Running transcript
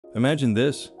Imagine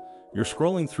this, you're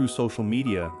scrolling through social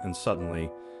media and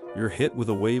suddenly, you're hit with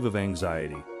a wave of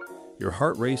anxiety. Your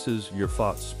heart races, your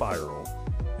thoughts spiral,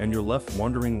 and you're left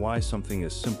wondering why something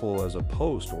as simple as a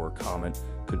post or a comment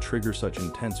could trigger such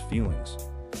intense feelings.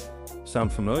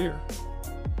 Sound familiar?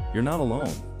 You're not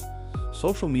alone.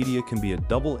 Social media can be a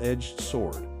double-edged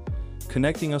sword,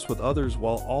 connecting us with others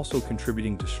while also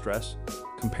contributing to stress,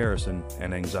 comparison,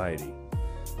 and anxiety.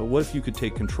 But what if you could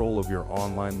take control of your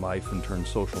online life and turn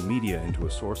social media into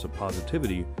a source of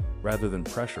positivity rather than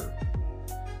pressure?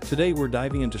 Today, we're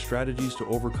diving into strategies to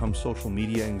overcome social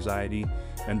media anxiety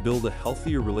and build a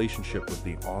healthier relationship with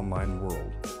the online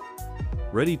world.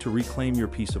 Ready to reclaim your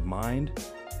peace of mind?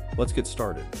 Let's get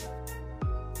started.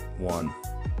 1.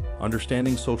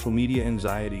 Understanding social media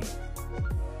anxiety.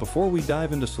 Before we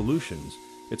dive into solutions,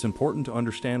 it's important to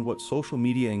understand what social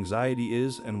media anxiety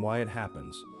is and why it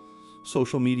happens.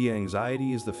 Social media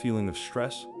anxiety is the feeling of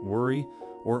stress, worry,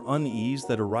 or unease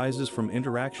that arises from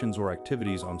interactions or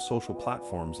activities on social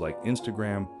platforms like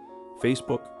Instagram,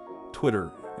 Facebook,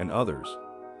 Twitter, and others.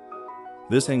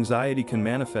 This anxiety can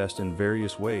manifest in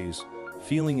various ways: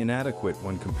 feeling inadequate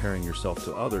when comparing yourself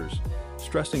to others,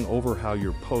 stressing over how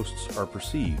your posts are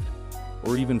perceived,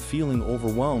 or even feeling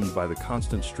overwhelmed by the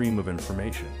constant stream of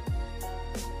information.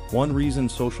 One reason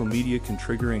social media can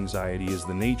trigger anxiety is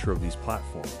the nature of these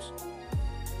platforms.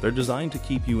 They're designed to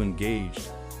keep you engaged,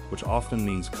 which often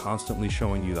means constantly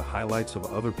showing you the highlights of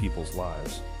other people's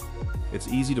lives. It's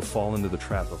easy to fall into the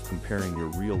trap of comparing your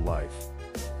real life,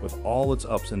 with all its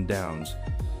ups and downs,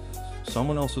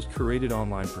 someone else's curated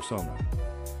online persona.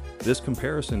 This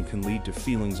comparison can lead to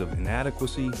feelings of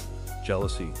inadequacy,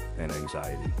 jealousy, and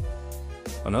anxiety.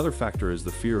 Another factor is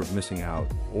the fear of missing out,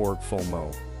 or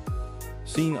FOMO.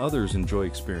 Seeing others enjoy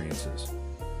experiences,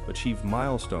 achieve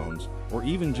milestones, or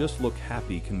even just look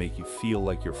happy can make you feel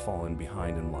like you're falling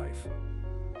behind in life.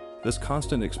 This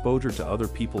constant exposure to other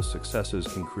people's successes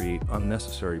can create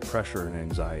unnecessary pressure and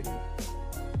anxiety.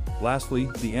 Lastly,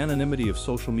 the anonymity of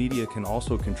social media can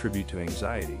also contribute to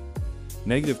anxiety.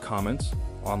 Negative comments,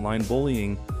 online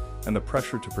bullying, and the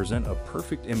pressure to present a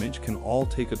perfect image can all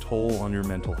take a toll on your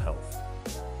mental health.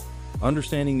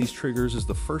 Understanding these triggers is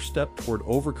the first step toward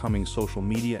overcoming social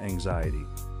media anxiety.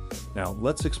 Now,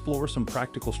 let's explore some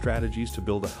practical strategies to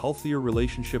build a healthier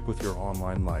relationship with your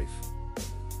online life.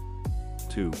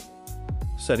 2.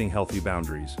 Setting healthy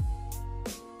boundaries.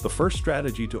 The first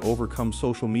strategy to overcome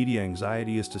social media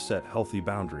anxiety is to set healthy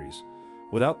boundaries.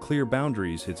 Without clear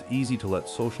boundaries, it's easy to let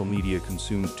social media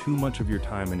consume too much of your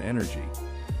time and energy,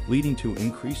 leading to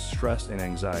increased stress and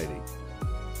anxiety.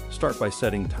 Start by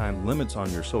setting time limits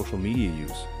on your social media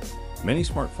use. Many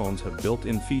smartphones have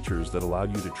built-in features that allow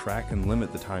you to track and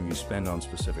limit the time you spend on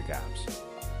specific apps.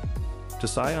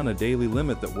 Decide on a daily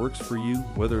limit that works for you,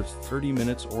 whether it's 30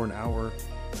 minutes or an hour,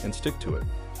 and stick to it.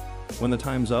 When the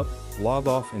time's up, log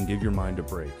off and give your mind a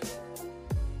break.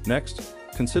 Next,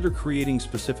 consider creating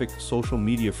specific social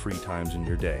media free times in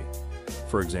your day.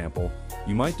 For example,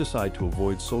 you might decide to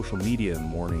avoid social media in the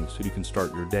morning so you can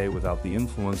start your day without the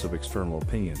influence of external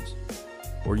opinions.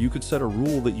 Or you could set a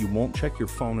rule that you won't check your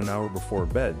phone an hour before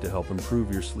bed to help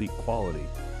improve your sleep quality.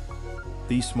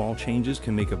 These small changes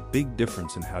can make a big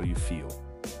difference in how you feel.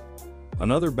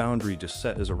 Another boundary to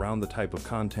set is around the type of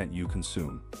content you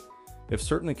consume. If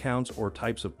certain accounts or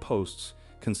types of posts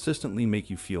consistently make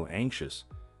you feel anxious,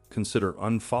 consider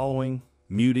unfollowing,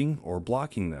 muting, or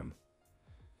blocking them.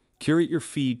 Curate your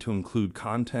feed to include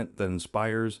content that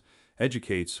inspires,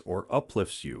 educates, or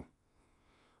uplifts you.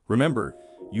 Remember,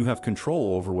 you have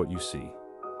control over what you see.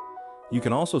 You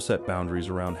can also set boundaries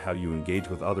around how you engage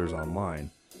with others online.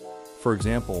 For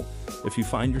example, if you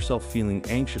find yourself feeling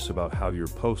anxious about how your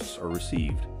posts are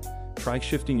received, try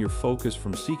shifting your focus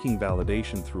from seeking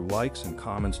validation through likes and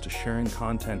comments to sharing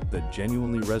content that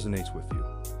genuinely resonates with you.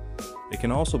 It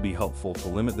can also be helpful to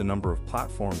limit the number of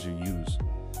platforms you use.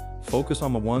 Focus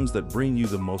on the ones that bring you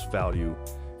the most value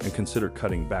and consider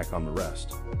cutting back on the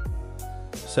rest.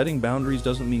 Setting boundaries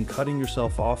doesn't mean cutting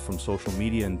yourself off from social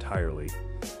media entirely.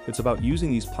 It's about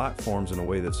using these platforms in a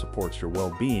way that supports your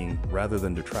well-being rather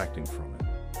than detracting from it.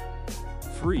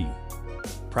 3.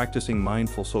 Practicing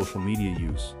mindful social media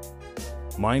use.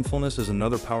 Mindfulness is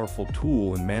another powerful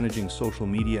tool in managing social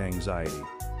media anxiety.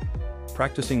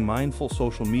 Practicing mindful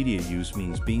social media use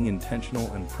means being intentional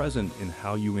and present in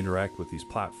how you interact with these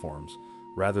platforms,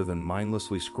 rather than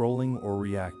mindlessly scrolling or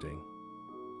reacting.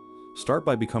 Start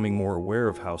by becoming more aware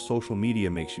of how social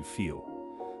media makes you feel.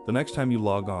 The next time you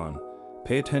log on,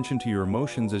 pay attention to your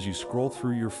emotions as you scroll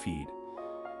through your feed.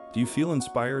 Do you feel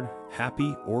inspired,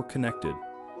 happy, or connected?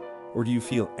 Or do you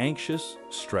feel anxious,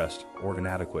 stressed, or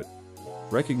inadequate?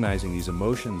 Recognizing these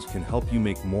emotions can help you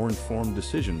make more informed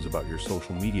decisions about your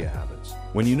social media habits.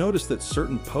 When you notice that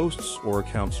certain posts or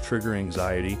accounts trigger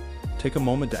anxiety, take a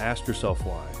moment to ask yourself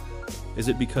why. Is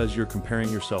it because you're comparing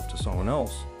yourself to someone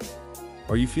else?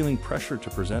 Are you feeling pressure to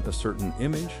present a certain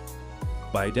image?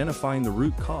 By identifying the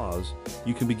root cause,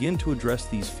 you can begin to address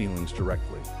these feelings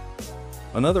directly.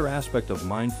 Another aspect of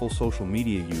mindful social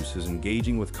media use is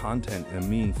engaging with content in a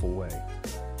meaningful way.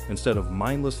 Instead of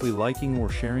mindlessly liking or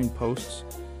sharing posts,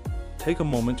 take a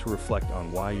moment to reflect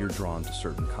on why you're drawn to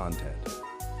certain content.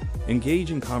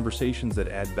 Engage in conversations that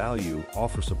add value,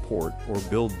 offer support, or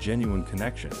build genuine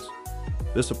connections.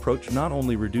 This approach not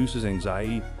only reduces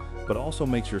anxiety, but also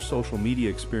makes your social media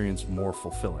experience more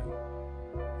fulfilling.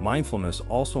 Mindfulness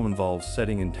also involves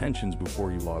setting intentions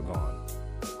before you log on.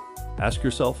 Ask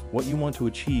yourself what you want to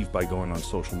achieve by going on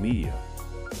social media.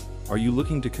 Are you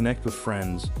looking to connect with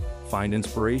friends, find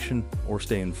inspiration, or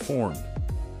stay informed?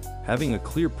 Having a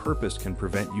clear purpose can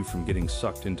prevent you from getting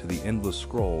sucked into the endless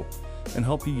scroll and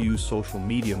help you use social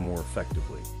media more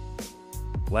effectively.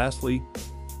 Lastly,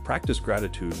 practice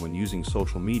gratitude when using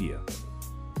social media.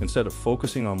 Instead of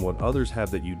focusing on what others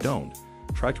have that you don't,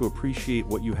 try to appreciate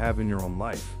what you have in your own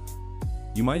life.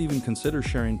 You might even consider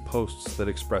sharing posts that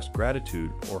express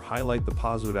gratitude or highlight the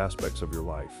positive aspects of your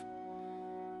life.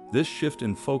 This shift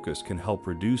in focus can help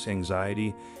reduce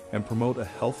anxiety and promote a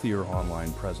healthier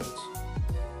online presence.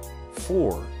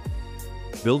 4.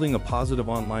 Building a positive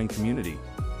online community.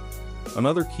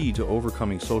 Another key to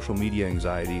overcoming social media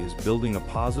anxiety is building a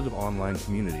positive online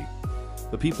community.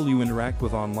 The people you interact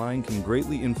with online can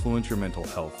greatly influence your mental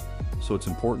health, so it's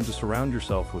important to surround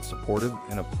yourself with supportive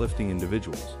and uplifting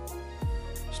individuals.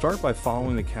 Start by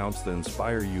following accounts that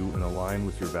inspire you and align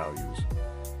with your values.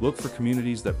 Look for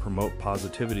communities that promote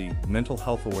positivity, mental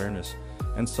health awareness,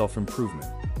 and self-improvement.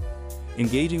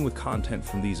 Engaging with content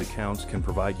from these accounts can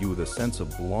provide you with a sense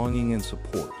of belonging and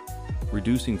support,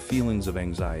 reducing feelings of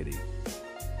anxiety.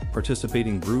 Participate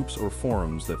in groups or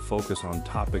forums that focus on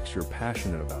topics you're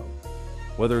passionate about.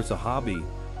 Whether it's a hobby,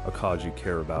 a cause you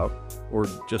care about, or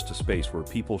just a space where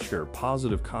people share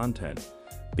positive content,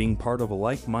 being part of a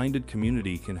like-minded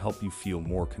community can help you feel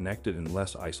more connected and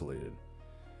less isolated.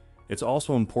 It's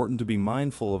also important to be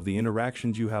mindful of the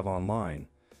interactions you have online.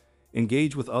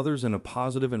 Engage with others in a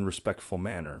positive and respectful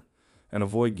manner, and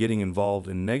avoid getting involved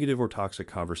in negative or toxic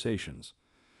conversations.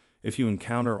 If you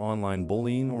encounter online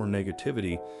bullying or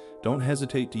negativity, don't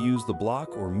hesitate to use the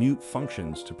block or mute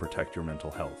functions to protect your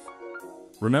mental health.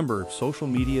 Remember, social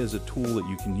media is a tool that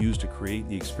you can use to create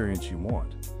the experience you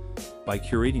want. By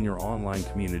curating your online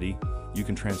community, you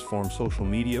can transform social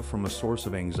media from a source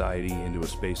of anxiety into a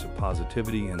space of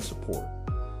positivity and support.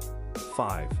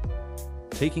 5.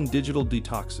 Taking digital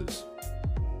detoxes.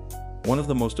 One of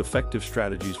the most effective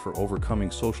strategies for overcoming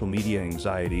social media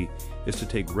anxiety is to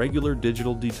take regular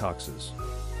digital detoxes.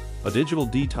 A digital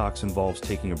detox involves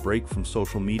taking a break from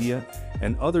social media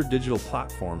and other digital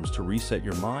platforms to reset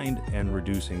your mind and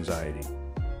reduce anxiety.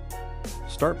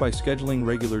 Start by scheduling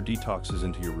regular detoxes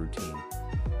into your routine.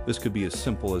 This could be as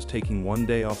simple as taking one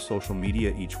day off social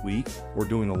media each week or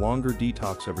doing a longer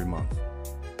detox every month.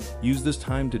 Use this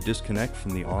time to disconnect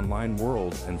from the online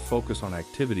world and focus on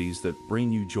activities that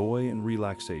bring you joy and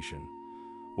relaxation.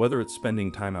 Whether it's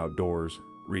spending time outdoors,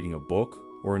 reading a book,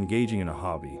 or engaging in a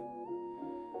hobby.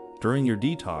 During your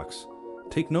detox,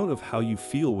 take note of how you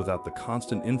feel without the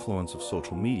constant influence of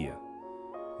social media.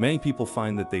 Many people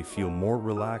find that they feel more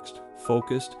relaxed,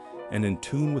 focused, and in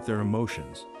tune with their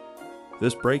emotions.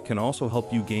 This break can also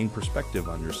help you gain perspective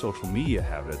on your social media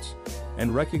habits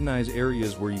and recognize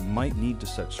areas where you might need to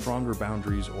set stronger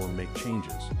boundaries or make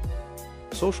changes.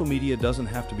 Social media doesn't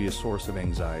have to be a source of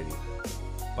anxiety.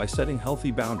 By setting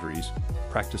healthy boundaries,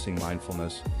 practicing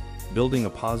mindfulness, building a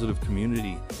positive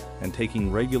community, and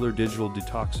taking regular digital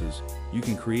detoxes, you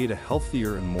can create a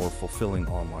healthier and more fulfilling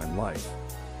online life.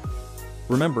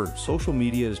 Remember, social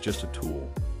media is just a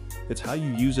tool. It's how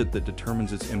you use it that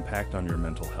determines its impact on your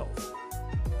mental health.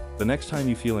 The next time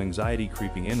you feel anxiety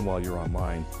creeping in while you're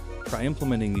online, try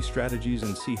implementing these strategies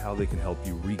and see how they can help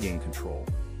you regain control.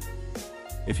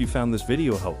 If you found this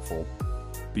video helpful,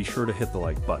 be sure to hit the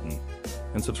like button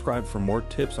and subscribe for more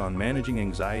tips on managing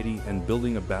anxiety and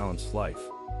building a balanced life.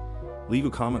 Leave a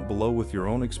comment below with your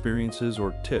own experiences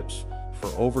or tips for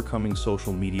overcoming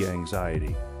social media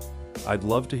anxiety. I'd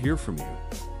love to hear from you.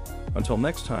 Until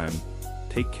next time,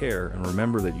 take care and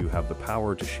remember that you have the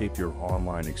power to shape your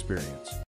online experience.